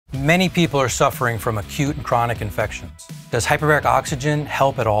Many people are suffering from acute and chronic infections. Does hyperbaric oxygen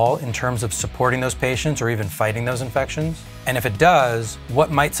help at all in terms of supporting those patients or even fighting those infections? And if it does,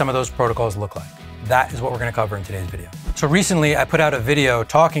 what might some of those protocols look like? That is what we're going to cover in today's video. So recently I put out a video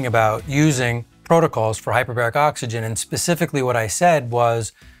talking about using protocols for hyperbaric oxygen, and specifically what I said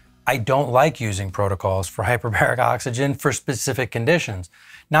was I don't like using protocols for hyperbaric oxygen for specific conditions.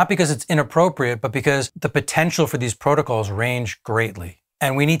 Not because it's inappropriate, but because the potential for these protocols range greatly.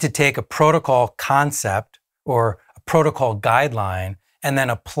 And we need to take a protocol concept or a protocol guideline and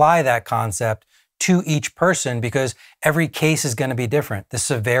then apply that concept to each person, because every case is going to be different. The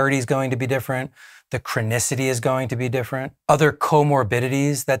severity is going to be different. The chronicity is going to be different. Other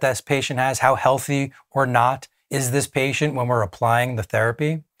comorbidities that this patient has, how healthy or not is this patient when we're applying the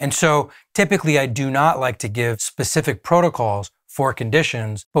therapy? And so typically I do not like to give specific protocols for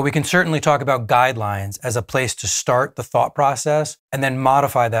conditions, but we can certainly talk about guidelines as a place to start the thought process and then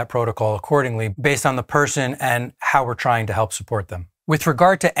modify that protocol accordingly based on the person and how we're trying to help support them. With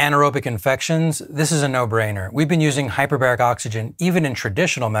regard to anaerobic infections, this is a no-brainer. We've been using hyperbaric oxygen even in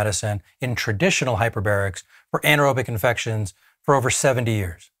traditional medicine, in traditional hyperbarics, for anaerobic infections for over 70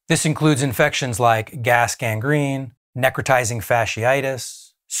 years. This includes infections like gas gangrene, necrotizing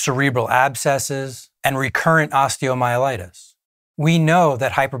fasciitis, cerebral abscesses, and recurrent osteomyelitis. We know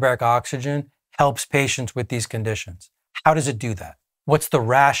that hyperbaric oxygen helps patients with these conditions. How does it do that? What's the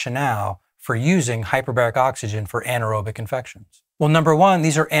rationale for using hyperbaric oxygen for anaerobic infections? Well, number one,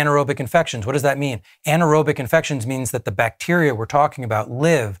 these are anaerobic infections. What does that mean? Anaerobic infections means that the bacteria we're talking about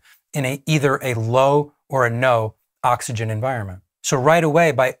live in either a low or a no oxygen environment. So right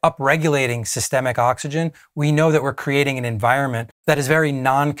away, by upregulating systemic oxygen, we know that we're creating an environment that is very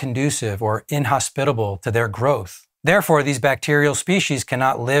non-conducive or inhospitable to their growth. Therefore, these bacterial species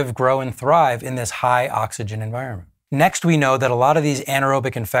cannot live, grow, and thrive in this high oxygen environment. Next, we know that a lot of these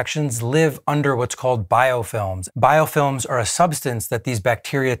anaerobic infections live under what's called biofilms. Biofilms are a substance that these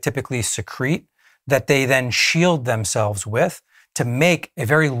bacteria typically secrete that they then shield themselves with to make a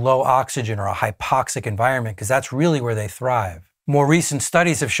very low oxygen or a hypoxic environment, because that's really where they thrive. More recent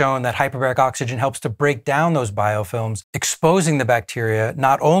studies have shown that hyperbaric oxygen helps to break down those biofilms, exposing the bacteria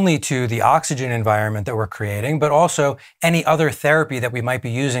not only to the oxygen environment that we're creating, but also any other therapy that we might be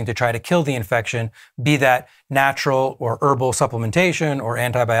using to try to kill the infection, be that natural or herbal supplementation or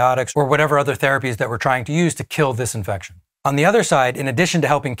antibiotics or whatever other therapies that we're trying to use to kill this infection. On the other side, in addition to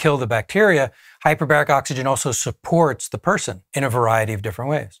helping kill the bacteria, hyperbaric oxygen also supports the person in a variety of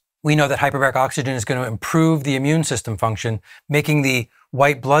different ways. We know that hyperbaric oxygen is going to improve the immune system function, making the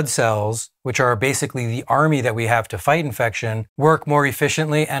white blood cells, which are basically the army that we have to fight infection, work more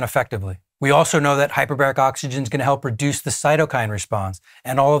efficiently and effectively. We also know that hyperbaric oxygen is going to help reduce the cytokine response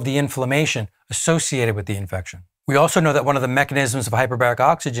and all of the inflammation associated with the infection. We also know that one of the mechanisms of hyperbaric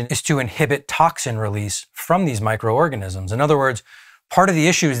oxygen is to inhibit toxin release from these microorganisms. In other words, part of the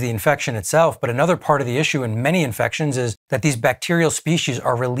issue is the infection itself, but another part of the issue in many infections is that these bacterial species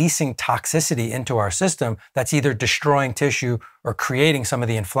are releasing toxicity into our system that's either destroying tissue or creating some of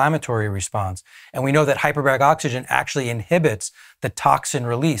the inflammatory response. And we know that hyperbaric oxygen actually inhibits the toxin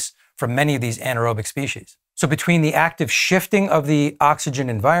release from many of these anaerobic species. So between the active shifting of the oxygen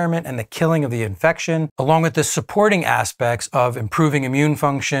environment and the killing of the infection, along with the supporting aspects of improving immune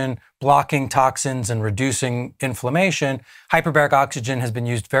function, blocking toxins, and reducing inflammation, hyperbaric oxygen has been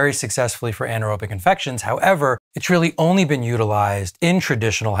used very successfully for anaerobic infections. However, it's really only been utilized in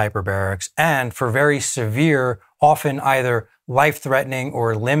traditional hyperbarics and for very severe, often either life-threatening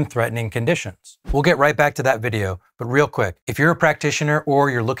or limb-threatening conditions. We'll get right back to that video, but real quick, if you're a practitioner or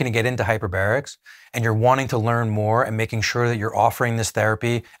you're looking to get into hyperbarics and you're wanting to learn more and making sure that you're offering this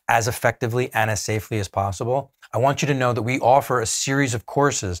therapy as effectively and as safely as possible, I want you to know that we offer a series of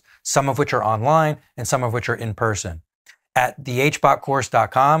courses, some of which are online and some of which are in person. At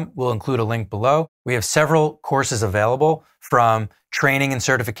thehbotcourse.com, we'll include a link below. We have several courses available, from training and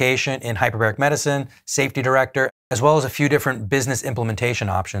certification in hyperbaric medicine, safety director, as well as a few different business implementation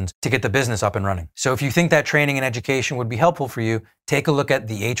options to get the business up and running. So if you think that training and education would be helpful for you, take a look at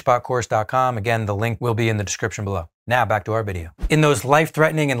thehbotcourse.com. Again, the link will be in the description below. Now back to our video. In those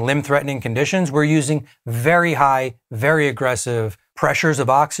life-threatening and limb-threatening conditions, we're using very high, very aggressive pressures of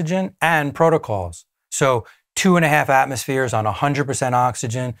oxygen and protocols. So 2.5 atmospheres on 100%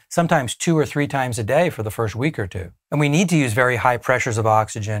 oxygen, sometimes 2 or 3 times a day for the first week or two. And we need to use very high pressures of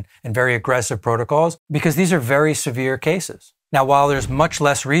oxygen and very aggressive protocols because these are very severe cases. Now, while there's much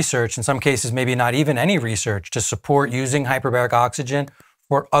less research, in some cases maybe not even any research, to support using hyperbaric oxygen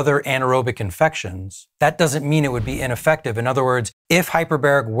for other anaerobic infections, that doesn't mean it would be ineffective. In other words, if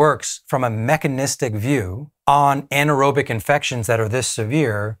hyperbaric works from a mechanistic view on anaerobic infections that are this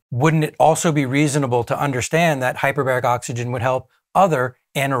severe, wouldn't it also be reasonable to understand that hyperbaric oxygen would help other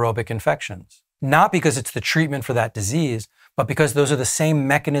anaerobic infections? Not because it's the treatment for that disease, but because those are the same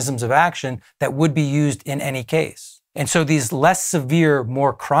mechanisms of action that would be used in any case. And so these less severe,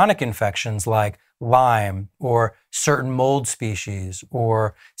 more chronic infections like Lyme or certain mold species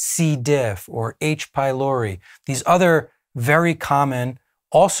or C. diff or H. pylori, these other very common,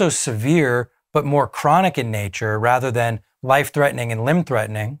 also severe, but more chronic in nature rather than life-threatening and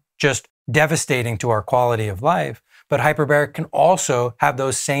limb-threatening, just devastating to our quality of life. But hyperbaric can also have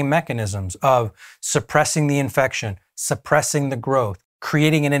those same mechanisms of suppressing the infection, suppressing the growth,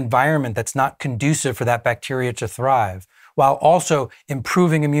 creating an environment that's not conducive for that bacteria to thrive, while also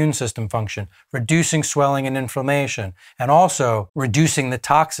improving immune system function, reducing swelling and inflammation, and also reducing the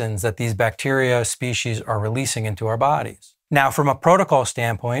toxins that these bacteria species are releasing into our bodies. Now, from a protocol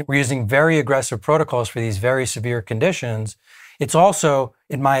standpoint, we're using very aggressive protocols for these very severe conditions. It's also,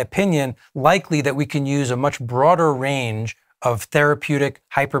 in my opinion, likely that we can use a much broader range of therapeutic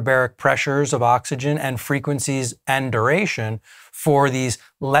hyperbaric pressures of oxygen and frequencies and duration for these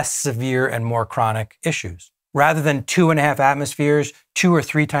less severe and more chronic issues. Rather than 2.5 atmospheres 2 or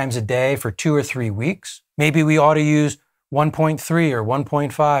 3 times a day for 2 or 3 weeks, maybe we ought to use 1.3 or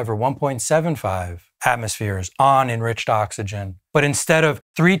 1.5 or 1.75 atmospheres on enriched oxygen. But instead of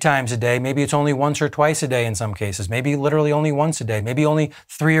 3 times a day, maybe it's only once or twice a day in some cases, maybe literally only once a day, maybe only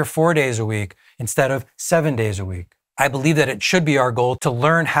 3 or 4 days a week instead of 7 days a week. I believe that it should be our goal to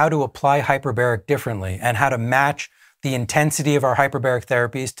learn how to apply hyperbaric differently and how to match the intensity of our hyperbaric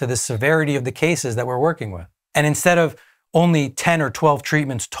therapies to the severity of the cases that we're working with. And instead of only 10 or 12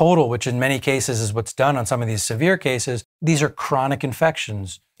 treatments total, which in many cases is what's done on some of these severe cases, these are chronic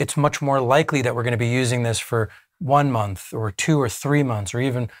infections. It's much more likely that we're going to be using this for 1 month or 2 or 3 months or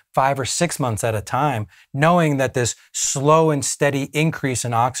even 5 or 6 months at a time, knowing that this slow and steady increase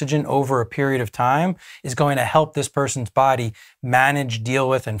in oxygen over a period of time is going to help this person's body manage, deal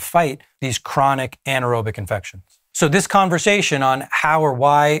with, and fight these chronic anaerobic infections. So this conversation on how or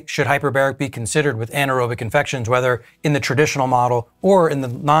why should hyperbaric be considered with anaerobic infections, whether in the traditional model or in the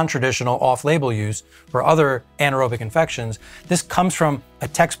non-traditional off-label use for other anaerobic infections, this comes from a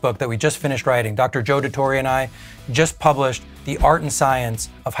textbook that we just finished writing. Dr. Joe DeTore and I just published The Art and Science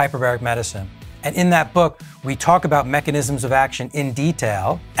of Hyperbaric Medicine. And in that book, we talk about mechanisms of action in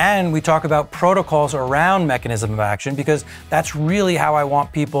detail, and we talk about protocols around mechanism of action, because that's really how I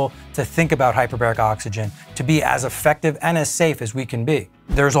want people to think about hyperbaric oxygen, to be as effective and as safe as we can be.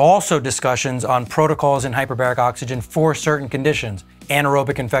 There's also discussions on protocols in hyperbaric oxygen for certain conditions,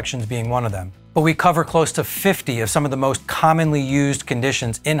 anaerobic infections being one of them. But we cover close to 50 of some of the most commonly used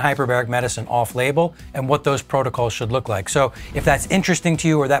conditions in hyperbaric medicine off-label and what those protocols should look like. So if that's interesting to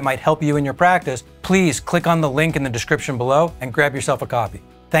you or that might help you in your practice, please click on the link in the description below and grab yourself a copy.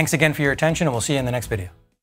 Thanks again for your attention, and we'll see you in the next video.